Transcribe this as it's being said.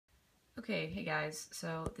Okay, hey guys,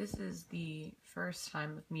 so this is the first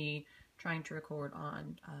time of me trying to record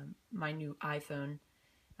on my new iPhone,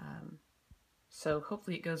 so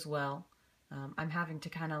hopefully it goes well. I'm having to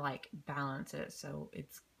kind of like balance it, so it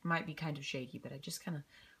might be kind of shaky, but I just kind of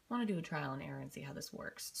want to do a trial and error and see how this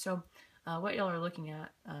works. So what y'all are looking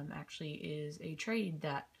at actually is a trade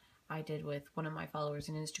that I did with one of my followers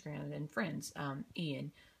on Instagram and friends,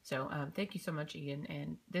 Ian. So thank you so much, Ian.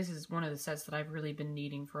 And this is one of the sets that I've really been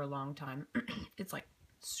needing for a long time. It's like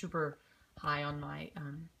super high on my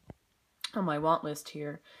want list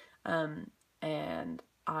here, and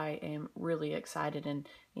I am really excited. And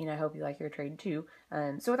I hope you like your trade too.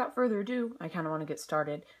 So without further ado, I kind of want to get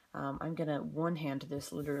started. I'm gonna one-hand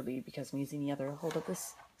this literally because I'm using the other to hold up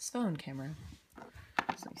this phone camera.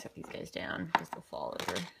 So let me set these guys down because they'll fall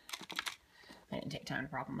over. I didn't take time to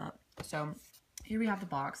prop them up. So here we have the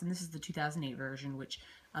box, and this is the 2008 version, which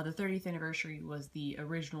the 30th anniversary was the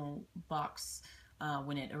original box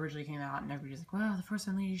when it originally came out, and everybody's like, wow, The Force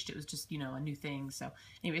Unleashed, it was just, a new thing. So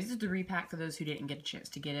anyways, this is the repack for those who didn't get a chance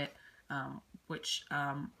to get it, which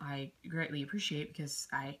I greatly appreciate because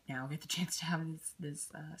I now get the chance to have this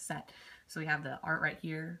set. So we have the art right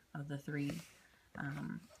here of the three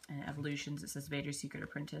evolutions. It says Vader, Secret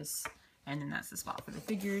Apprentice, and then that's the spot for the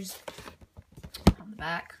figures. On the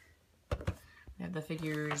back, we have the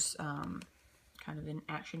figures kind of in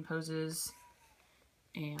action poses,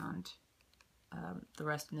 and the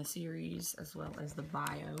rest in the series, as well as the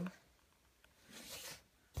bio.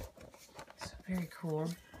 So very cool.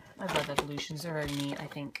 I love evolutions, they're very neat, I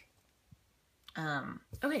think.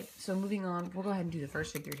 Okay, so moving on, we'll go ahead and do the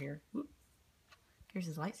first figure here. Oop. Here's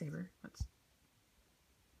his lightsaber. Let's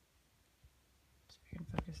see if we can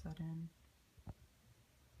focus that in.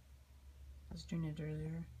 I was doing it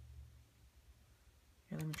earlier.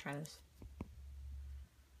 Here, let me try this.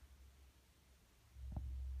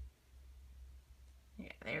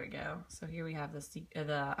 Yeah, there we go. So here we have the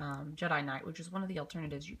Jedi Knight, which is one of the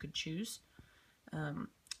alternatives you could choose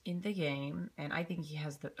in the game, and I think he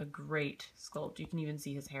has a great sculpt. You can even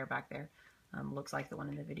see his hair back there. Looks like the one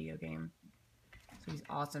in the video game. So he's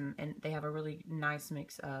awesome, and they have a really nice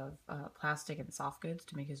mix of plastic and soft goods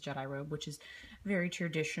to make his Jedi robe, which is very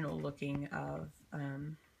traditional looking of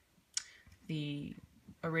the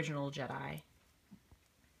original Jedi.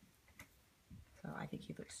 So I think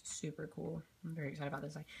he looks super cool. I'm very excited about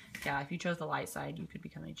this. Yeah, if you chose the light side, you could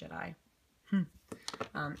become a Jedi.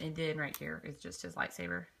 And then right here is just his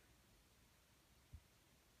lightsaber,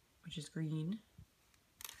 which is green.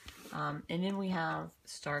 And then we have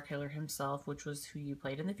Starkiller himself, which was who you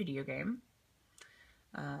played in the video game.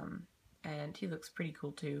 And he looks pretty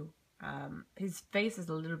cool too. His face is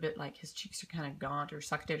a little bit like, his cheeks are kind of gaunt or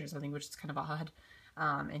sucked in or something, which is kind of odd.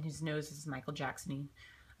 And his nose is Michael Jackson-y.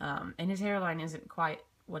 And his hairline isn't quite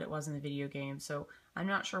what it was in the video game, so I'm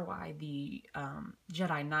not sure why the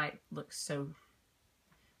Jedi Knight looks so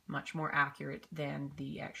much more accurate than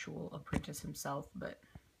the actual Apprentice himself, but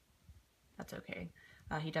that's okay.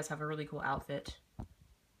 He does have a really cool outfit.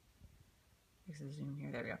 There's a zoom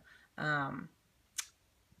here. There we go.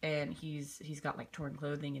 And he's got like torn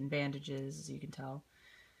clothing and bandages, as you can tell.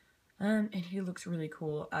 And he looks really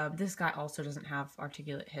cool. This guy also doesn't have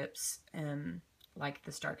articulate hips, like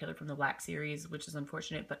the Starkiller from the Black series, which is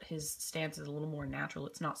unfortunate, but his stance is a little more natural.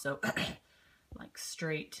 It's not so like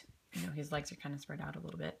straight. His legs are kind of spread out a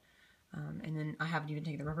little bit. And then I haven't even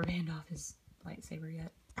taken the rubber band off his lightsaber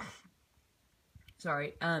yet.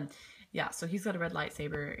 Sorry. Yeah, so he's got a red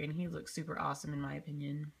lightsaber, and he looks super awesome in my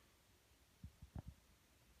opinion.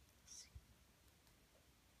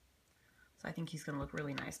 So I think he's going to look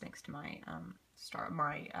really nice next to my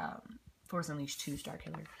Force Unleashed 2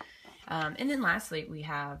 Starkiller. And then lastly, we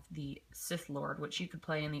have the Sith Lord, which you could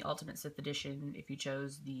play in the Ultimate Sith Edition if you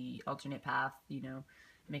chose the alternate path,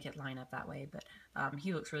 make it line up that way. But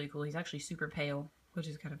he looks really cool. He's actually super pale, which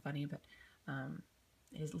is kind of funny, but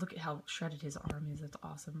look at how shredded his arm is. That's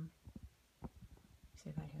awesome.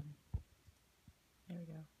 Say that him. There we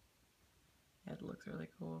go. Yeah, it looks really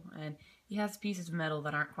cool. And he has pieces of metal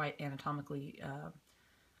that aren't quite anatomically,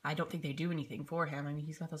 I don't think they do anything for him. I mean,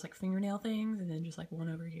 he's got those like fingernail things and then just like one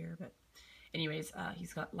over here. But anyways,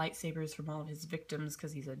 he's got lightsabers from all of his victims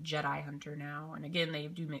because he's a Jedi hunter now. And again, they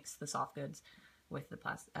do mix the soft goods with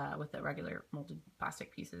the regular molded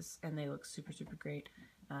plastic pieces, and they look super, super great.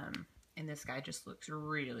 And this guy just looks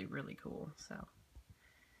really, really cool. So,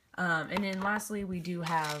 and then lastly, we do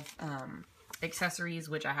have accessories,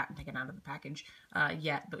 which I haven't taken out of the package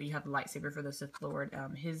yet, but you have the lightsaber for the Sith Lord,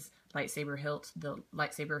 his lightsaber hilt, the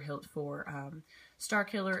lightsaber hilt for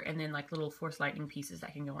Starkiller, and then like little Force lightning pieces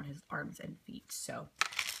that can go on his arms and feet. So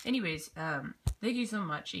anyways, thank you so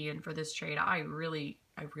much, Ian, for this trade. I really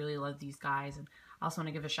love these guys, and I also want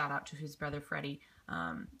to give a shout out to his brother Freddie.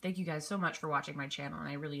 Thank you guys so much for watching my channel, and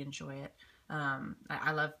I really enjoy it.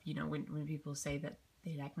 I love, you know, when people say that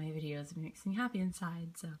they like my videos. It makes me happy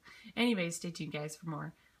inside. So anyways, stay tuned, guys, for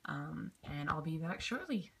more. And I'll be back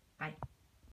shortly. Bye.